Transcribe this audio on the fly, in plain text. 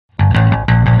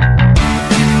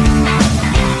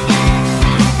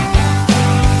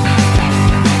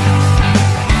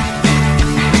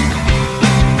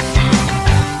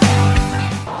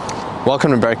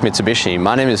Welcome to Berwick Mitsubishi.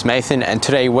 My name is Nathan and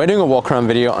today we're doing a walk around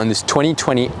video on this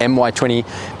 2020 MY20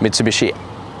 Mitsubishi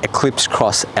Eclipse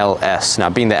Cross LS. Now,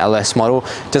 being the LS model,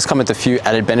 it does come with a few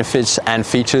added benefits and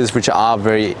features which are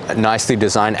very nicely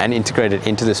designed and integrated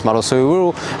into this model. So we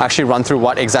will actually run through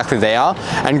what exactly they are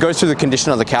and go through the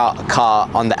condition of the car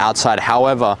on the outside.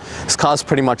 However, this car is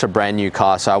pretty much a brand new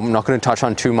car, so I'm not going to touch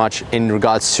on too much in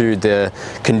regards to the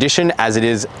condition, as it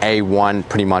is A1,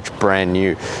 pretty much brand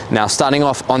new. Now, starting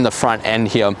off on the front end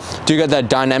here, do get that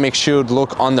dynamic shield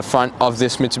look on the front of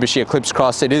this Mitsubishi Eclipse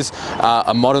Cross. It is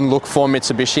a modern look for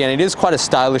Mitsubishi, and it is quite a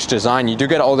stylish design. You do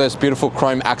get all those beautiful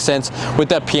chrome accents with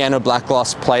that piano black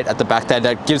gloss plate at the back there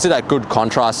that gives it that good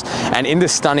contrast, and in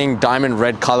this stunning diamond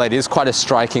red color, it is quite a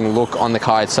striking look on the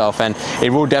car itself, and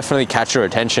it will definitely catch your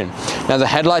attention. Now, the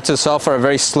headlights itself are a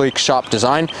very sleek, sharp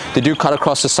design. They do cut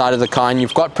across the side of the car, and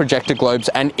you've got projector globes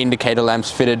and indicator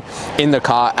lamps fitted in the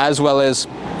car, as well as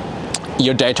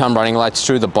your daytime running lights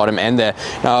through the bottom end there.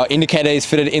 Now, indicator is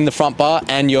fitted in the front bar,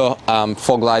 and your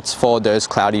fog lights for those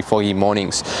cloudy, foggy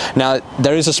mornings. Now,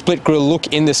 there is a split grille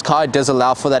look in this car. It does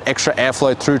allow for that extra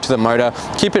airflow through to the motor,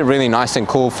 keep it really nice and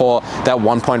cool for that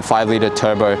 1.5 litre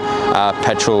turbo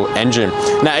petrol engine.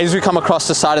 Now, as we come across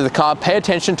the side of the car, pay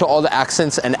attention to all the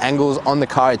accents and angles on the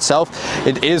car itself.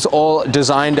 It is all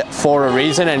designed for a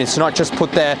reason, and it's not just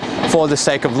put there for the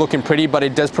sake of looking pretty, but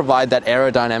it does provide that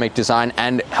aerodynamic design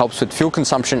and helps with fuel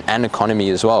consumption and economy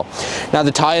as well. Now,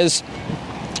 the tires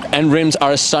and rims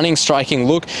are a stunning, striking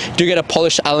look. Do get a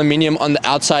polished aluminium on the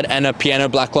outside and a piano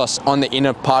black gloss on the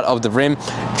inner part of the rim.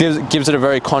 Gives it a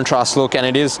very contrast look, and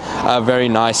it is a very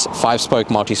nice 5-spoke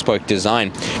multi-spoke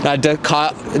design. Now,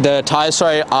 the tires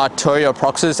are Toyo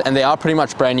Proxes, and they are pretty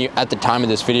much brand new at the time of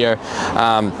this video.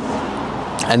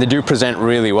 And they do present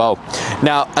really well.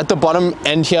 Now, at the bottom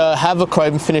end here, have a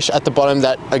chrome finish at the bottom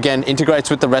that again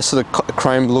integrates with the rest of the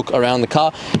chrome look around the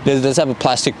car. It does have a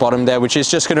plastic bottom there, which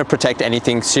is just going to protect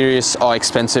anything serious or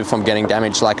expensive from getting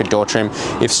damaged, like a door trim,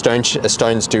 if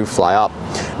stones do fly up.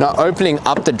 Now, opening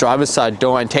up the driver's side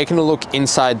door and taking a look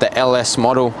inside the LS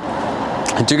model,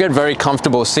 you do get very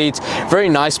comfortable seats, very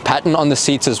nice pattern on the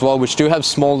seats as well, which do have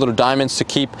small little diamonds to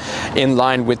keep in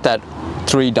line with that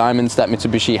 3 diamonds that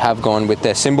Mitsubishi have gone with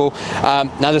their symbol.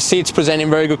 Now, the seats present in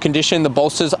very good condition. The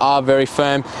bolsters are very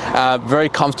firm, very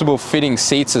comfortable fitting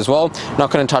seats as well.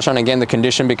 Not going to touch on again the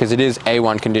condition because it is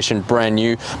A1 condition, brand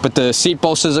new, but the seat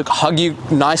bolsters hug you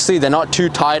nicely. They're not too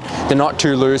tight, they're not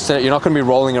too loose, you're not going to be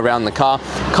rolling around the car.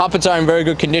 Carpets are in very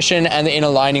good condition, and the inner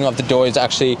lining of the door is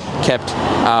actually kept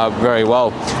very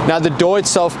well. Now, the door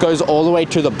itself goes all the way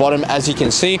to the bottom, as you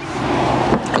can see.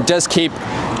 It does keep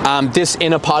this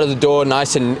inner part of the door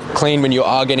nice and clean when you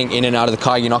are getting in and out of the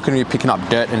car. You're not going to be picking up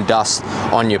dirt and dust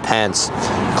on your pants.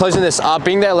 Closing this up,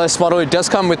 being the LS model, it does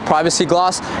come with privacy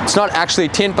glass. It's not actually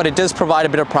tint, but it does provide a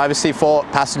bit of privacy for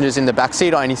passengers in the back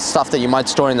seat or any stuff that you might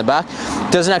store in the back.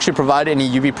 It doesn't actually provide any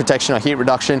UV protection or heat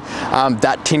reduction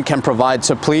that tint can provide.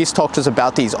 So please talk to us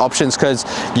about these options, because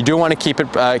you do want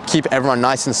to keep everyone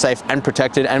nice and safe and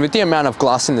protected. And with the amount of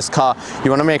glass in this car, you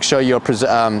want to make sure you're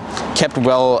kept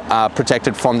well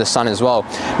protected from the sun as well.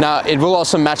 Now, it will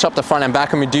also match up the front and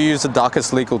back, and we do use the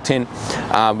darkest legal tint,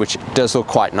 which does look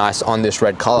quite nice on this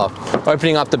red color.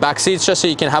 Opening up the back seats just so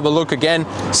you can have a look again,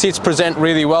 seats present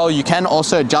really well. You can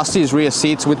also adjust these rear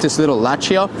seats with this little latch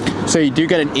here, so you do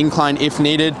get an incline if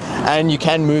needed, and you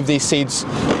can move these seats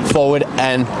forward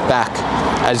and back,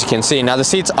 as you can see. Now, the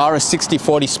seats are a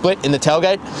 60-40 split in the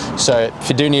tailgate, so if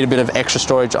you do need a bit of extra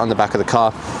storage on the back of the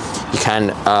car, you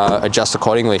can adjust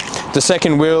accordingly. The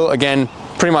second wheel, again,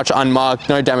 pretty much unmarked,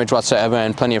 no damage whatsoever,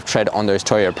 and plenty of tread on those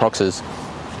Toyo Proxes.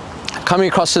 Coming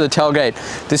across to the tailgate,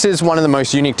 this is one of the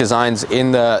most unique designs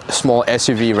in the small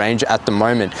SUV range at the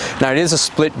moment. Now, it is a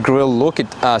split grille look,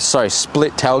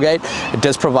 split tailgate. It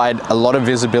does provide a lot of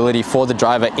visibility for the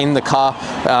driver in the car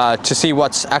to see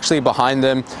what's actually behind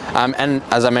them. And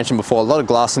as I mentioned before, a lot of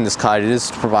glass in this car. It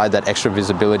is to provide that extra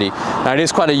visibility. Now, it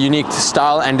is quite a unique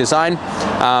style and design,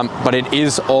 but it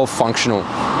is all functional.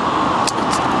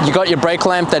 You got your brake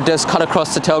lamp that does cut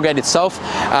across the tailgate itself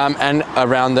and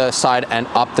around the side and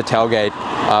up the tailgate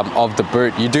of the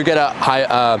boot. You do get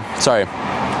a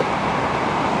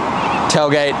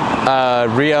tailgate,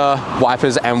 rear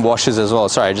wipers and washers as well.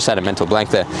 Sorry, I just had a mental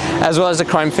blank there. As well as the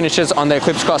chrome finishes on the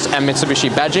Eclipse Cross and Mitsubishi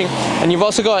badging. And you've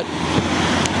also got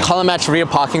color match rear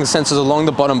parking sensors along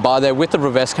the bottom bar there, with the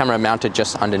reverse camera mounted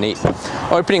just underneath.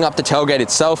 Opening up the tailgate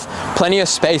itself, plenty of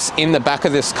space in the back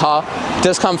of this car. It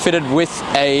does come fitted with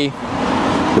a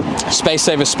space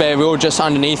saver spare wheel just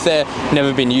underneath there,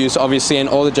 never been used obviously, and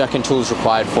all the jack and tools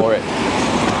required for it.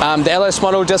 The LS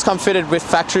model does come fitted with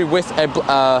factory with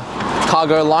a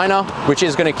cargo liner, which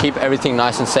is going to keep everything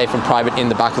nice and safe and private in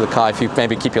the back of the car if you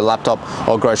maybe keep your laptop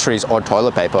or groceries or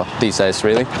toilet paper these days,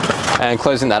 really. And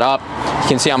closing that up, you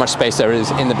can see how much space there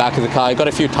is in the back of the car. You've got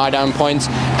a few tie down points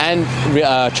and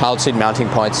child seat mounting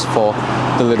points for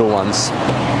the little ones.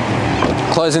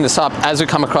 Closing this up, as we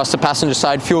come across the passenger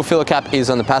side, fuel filler cap is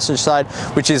on the passenger side,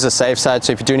 which is a safe side,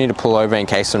 so if you do need to pull over in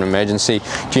case of an emergency,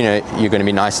 you know you're going to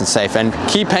be nice and safe. And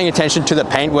keep paying attention to the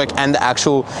paintwork and the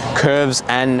actual curves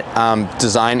and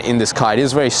design in this car. It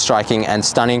is very striking and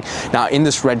stunning. Now in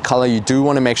this red color, you do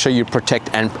want to make sure you protect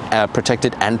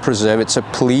it and preserve it, so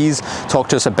please talk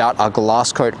to us about our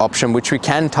glass coat option, which we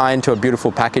can tie into a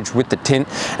beautiful package with the tint,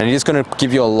 and it is going to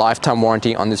give you a lifetime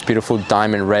warranty on this beautiful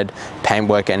diamond red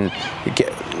paintwork. And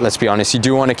let's be honest, you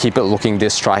do want to keep it looking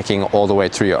this striking all the way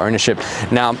through your ownership.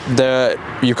 Now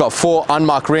you've got 4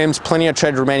 unmarked rims, plenty of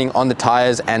tread remaining on the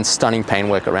tires, and stunning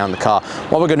paintwork around the car.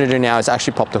 What we're going to do now is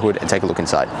actually pop the hood and take a look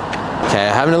inside. Okay,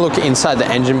 having a look inside the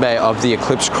engine bay of the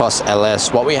Eclipse Cross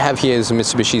LS, what we have here is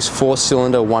Mitsubishi's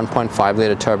 4-cylinder 1.5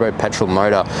 litre turbo petrol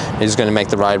motor. It is going to make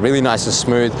the ride really nice and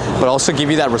smooth, but also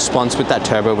give you that response with that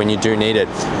turbo when you do need it.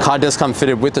 Car does come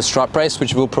fitted with the strut brace,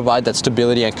 which will provide that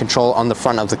stability and control on the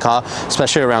front of the car,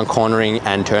 especially around cornering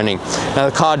and turning. Now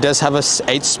the car does have a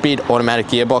 8-speed automatic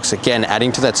gearbox, again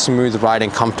adding to that smooth ride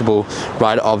and comfortable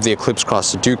ride of the Eclipse Cross.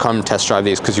 So do come test drive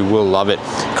these because you will love it.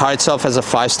 The car itself has a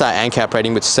 5-star ANCAP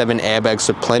rating with 7 airbags,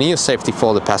 so plenty of safety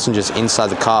for the passengers inside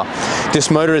the car. This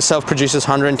motor itself produces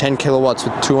 110 kilowatts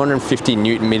with 250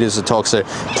 newton meters of torque, so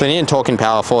plenty of torque and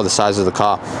power for the size of the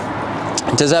car.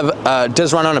 It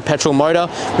does run on a petrol motor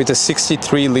with a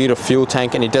 63 litre fuel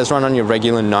tank, and it does run on your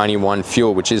regular 91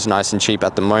 fuel, which is nice and cheap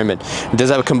at the moment. It does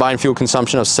have a combined fuel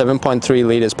consumption of 7.3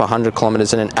 litres per 100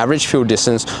 kilometers and an average fuel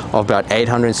distance of about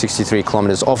 863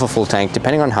 kilometers off a full tank,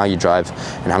 depending on how you drive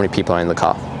and how many people are in the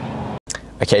car.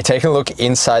 Okay, taking a look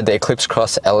inside the Eclipse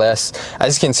Cross LS,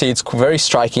 as you can see, it's very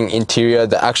striking interior.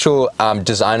 The actual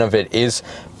design of it is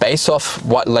based off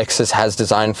what Lexus has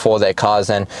designed for their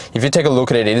cars, and if you take a look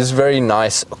at it, it is very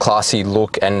nice, classy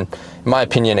look, and in my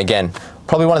opinion, again,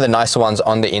 probably one of the nicer ones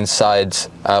on the insides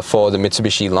for the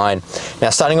Mitsubishi line. Now,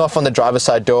 starting off on the driver's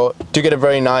side door, do get a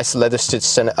very nice leather stitched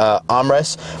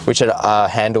armrest, which had a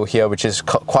handle here, which is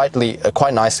quite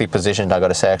nicely positioned, I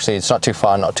gotta say. Actually, it's not too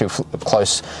far, not too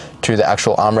close to the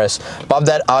actual armrest. Above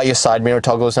that are your side mirror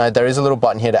toggles. Now, there is a little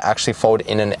button here to actually fold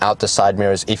in and out the side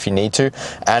mirrors if you need to,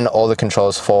 and all the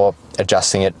controls for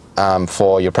adjusting it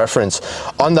for your preference.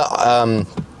 On the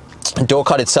door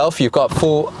cut itself, you've got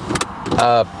full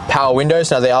power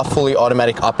windows. Now they are fully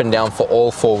automatic up and down for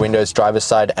all 4 windows, driver's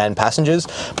side and passengers.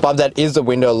 Above that is the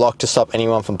window lock to stop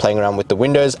anyone from playing around with the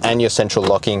windows, and your central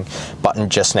locking button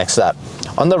just next to that.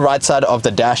 On the right side of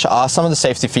the dash are some of the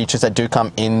safety features that do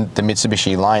come in the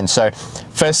Mitsubishi line. So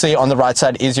firstly, on the right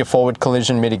side is your forward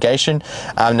collision mitigation.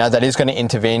 Now that is going to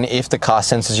intervene if the car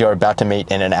senses you're about to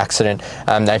meet in an accident.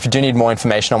 Now if you do need more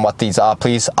information on what these are,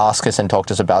 please ask us and talk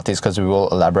to us about these, because we will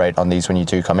elaborate on these when you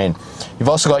do come in. You've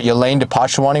also got your lane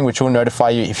departure warning, which will notify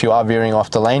you if you are veering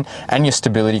off the lane, and your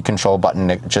stability control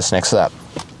button just next to that.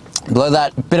 Below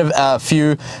that, bit of a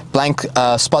few blank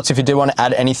spots if you do want to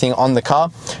add anything on the car.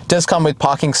 It does come with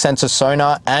parking sensor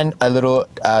sonar and a little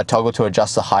toggle to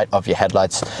adjust the height of your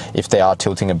headlights if they are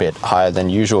tilting a bit higher than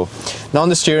usual. Now on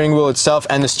the steering wheel itself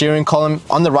and the steering column,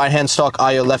 on the right hand stalk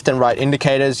are your left and right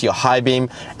indicators, your high beam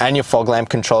and your fog lamp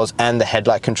controls, and the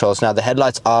headlight controls. Now the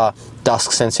headlights are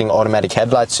dusk sensing automatic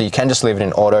headlights, so you can just leave it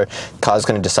in auto. The car is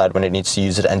going to decide when it needs to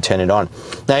use it and turn it on.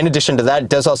 Now in addition to that, it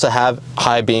does also have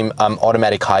high beam,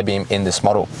 automatic high beam in this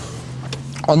model.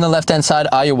 On the left hand side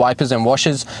are your wipers and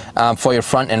washers for your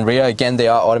front and rear. Again, they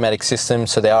are automatic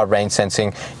systems, so they are rain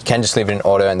sensing. You can just leave it in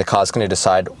auto, and the car is going to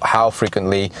decide how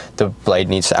frequently the blade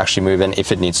needs to actually move and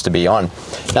if it needs to be on.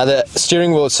 Now the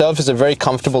steering wheel itself is a very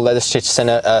comfortable leather stitched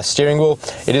center steering wheel.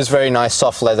 It is very nice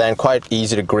soft leather and quite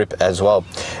easy to grip as well.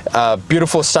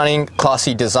 Beautiful, stunning,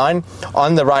 classy design.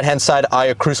 On the right hand side are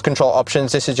your cruise control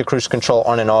options. This is your cruise control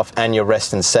on and off, and your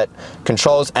rest and set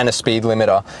controls, and a speed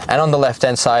limiter. And on the left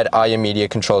hand side are your media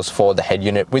controls for the head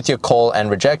unit with your call and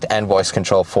reject, and voice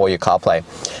control for your CarPlay.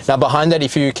 Now behind that,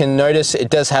 if you can notice, it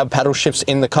does have paddle shifts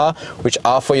in the car, which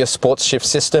are for your sports shift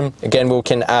system. Again, we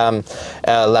can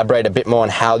elaborate a bit more on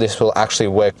how this will actually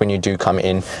work when you do come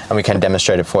in, and we can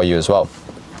demonstrate it for you as well.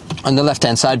 On the left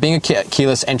hand side, being a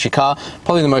keyless entry car,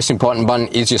 probably the most important button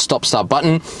is your stop start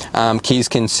button. Keys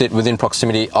can sit within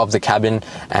proximity of the cabin,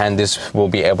 and this will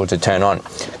be able to turn on.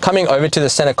 Coming over to the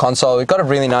center console, we've got a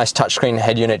really nice touchscreen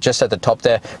head unit just at the top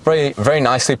there, very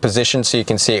nicely positioned so you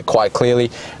can see it quite clearly.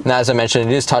 And as I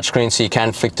mentioned, it is touchscreen, so you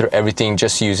can flick through everything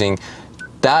just using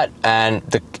that, and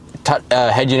the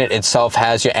head unit itself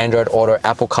has your Android Auto,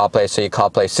 Apple CarPlay, so your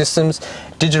CarPlay systems,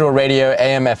 digital radio,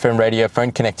 AM, FM radio,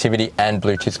 phone connectivity, and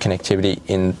Bluetooth connectivity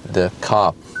in the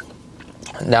car.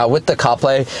 Now with the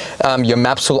CarPlay, your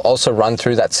maps will also run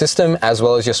through that system, as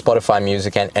well as your Spotify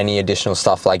music and any additional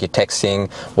stuff like your texting,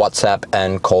 WhatsApp,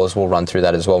 and calls will run through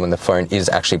that as well when the phone is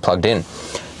actually plugged in.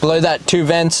 Below that, 2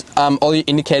 vents, all your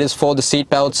indicators for the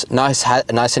seat belts, nice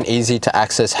and easy to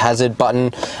access hazard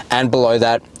button, and below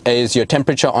that is your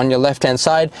temperature on your left hand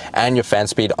side and your fan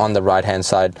speed on the right hand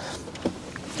side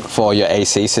for your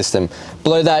AC system.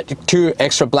 Below that, 2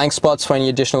 extra blank spots for any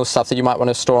additional stuff that you might want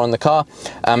to store on the car.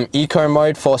 Eco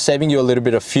mode for saving you a little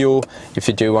bit of fuel if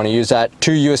you do want to use that.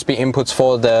 2 USB inputs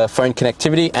for the phone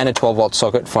connectivity and a 12-volt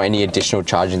socket for any additional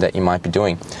charging that you might be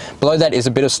doing. Below that is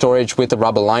a bit of storage with the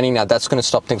rubber lining. Now that's going to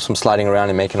stop things from sliding around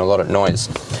and making a lot of noise.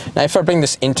 Now if I bring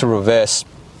this into reverse,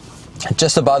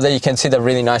 just above there you can see the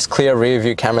really nice clear rear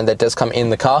view camera that does come in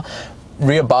the car.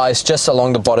 Rear bar is just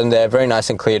along the bottom there, very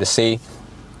nice and clear to see.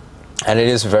 And it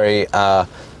is very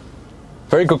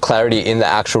good clarity in the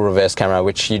actual reverse camera,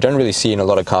 which you don't really see in a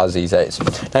lot of cars these days.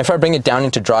 Now if I bring it down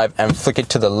into drive and flick it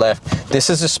to the left, this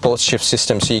is a sports shift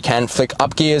system, so you can flick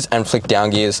up gears and flick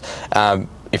down gears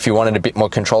if you wanted a bit more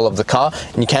control of the car,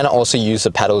 and you can also use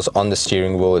the paddles on the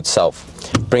steering wheel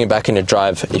itself. Bring it back into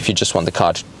drive if you just want the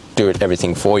car to do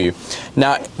everything for you.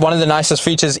 Now, one of the nicest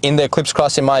features in the Eclipse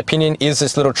Cross, in my opinion, is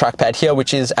this little trackpad here,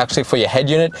 which is actually for your head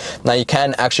unit. Now you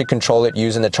can actually control it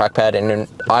using the trackpad, and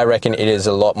I reckon it is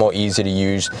a lot more easy to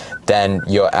use than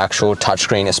your actual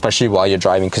touchscreen, especially while you're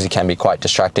driving, because it can be quite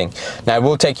distracting. Now it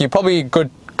will take you probably a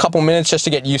good couple minutes just to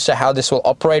get used to how this will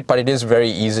operate, but it is very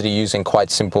easy to use and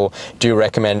quite simple. Do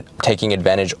recommend taking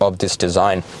advantage of this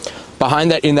design.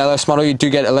 Behind that, in the LS model, you do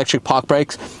get electric park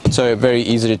brakes, so very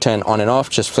easy to turn on and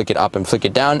off. Just flick it up and flick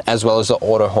it down, as well as the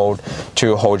auto hold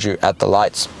to hold you at the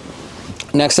lights.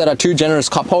 Next set are 2 generous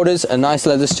cup holders, a nice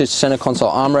leather stitched center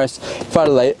console armrest. If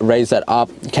I raise that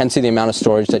up, you can see the amount of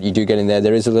storage that you do get in there.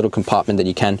 There is a little compartment that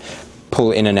you can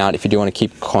pull in and out if you do want to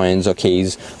keep coins or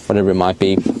keys, whatever it might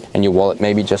be, and your wallet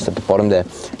maybe just at the bottom there.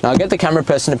 Now I'll get the camera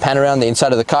person to pan around the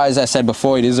inside of the car. As I said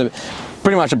before, it is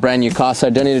pretty much a brand new car, so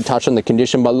I don't need to touch on the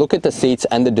condition, but look at the seats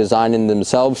and the design in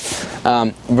themselves.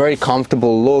 Very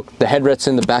comfortable look. The headrests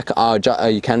in the back are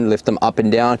you can lift them up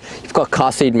and down. You've got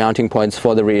car seat mounting points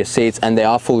for the rear seats, and they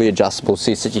are fully adjustable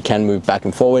seats that you can move back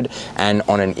and forward and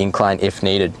on an incline if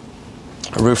needed.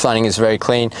 Roof lining is very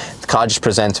clean. The car just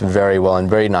presents very well and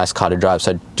very nice car to drive,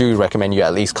 so I do recommend you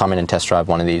at least come in and test drive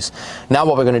one of these. Now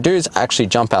what we're going to do is actually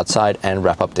jump outside and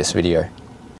wrap up this video.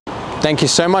 Thank you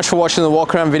so much for watching the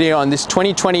walk around video on this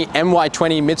 2020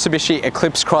 MY20 Mitsubishi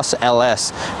Eclipse Cross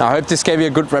LS. Now, I hope this gave you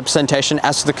a good representation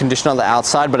as to the condition on the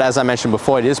outside, but as I mentioned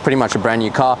before, it is pretty much a brand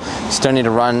new car, so don't need to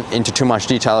run into too much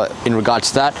detail in regards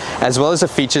to that, as well as the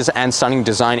features and stunning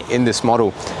design in this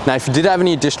model. Now, if you did have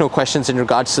any additional questions in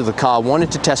regards to the car,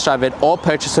 wanted to test drive it or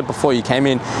purchase it before you came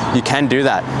in, you can do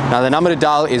that. Now, the number to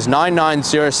dial is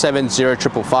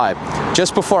 99070555.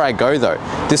 Just before I go though,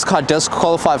 this car does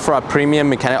qualify for our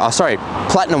premium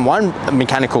Platinum 1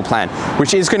 mechanical plan,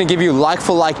 which is going to give you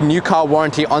like-for-like new car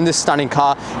warranty on this stunning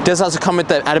car. It does also come with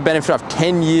the added benefit of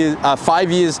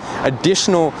 5 years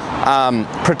additional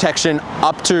protection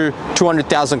up to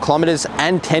 200,000 kilometers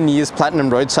and 10 years platinum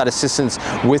roadside assistance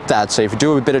with that. So if you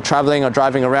do a bit of traveling or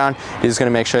driving around, it is going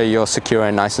to make sure you're secure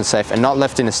and nice and safe and not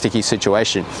left in a sticky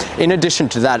situation. In addition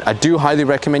to that, I do highly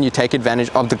recommend you take advantage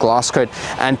of the glass coat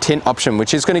and tint option,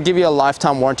 which is going to give you a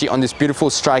lifetime warranty on this beautiful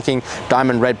striking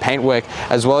diamond red paintwork,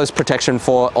 as well as protection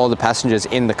for all the passengers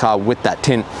in the car with that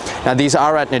tint. Now these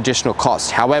are at an additional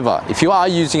cost. However, if you are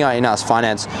using our in-house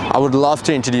finance, I would love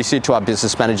to introduce you to our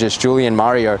business managers, Julie and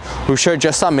Mario, who show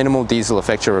just how minimal these will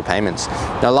affect your repayments.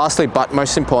 Now lastly, but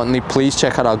most importantly, please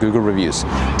check out our Google reviews.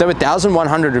 There were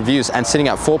 1,100 reviews and sitting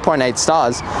at 4.8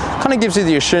 stars, kind of gives you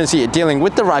the assurance that you're dealing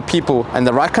with the right people and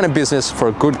the right kind of business for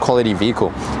a good quality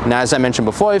vehicle. Now, as I mentioned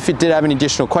before, if you did have any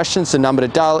additional questions, the number to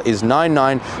dial is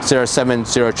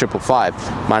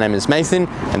 99070555. My name is Nathan,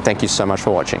 and thank you so much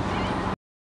for watching.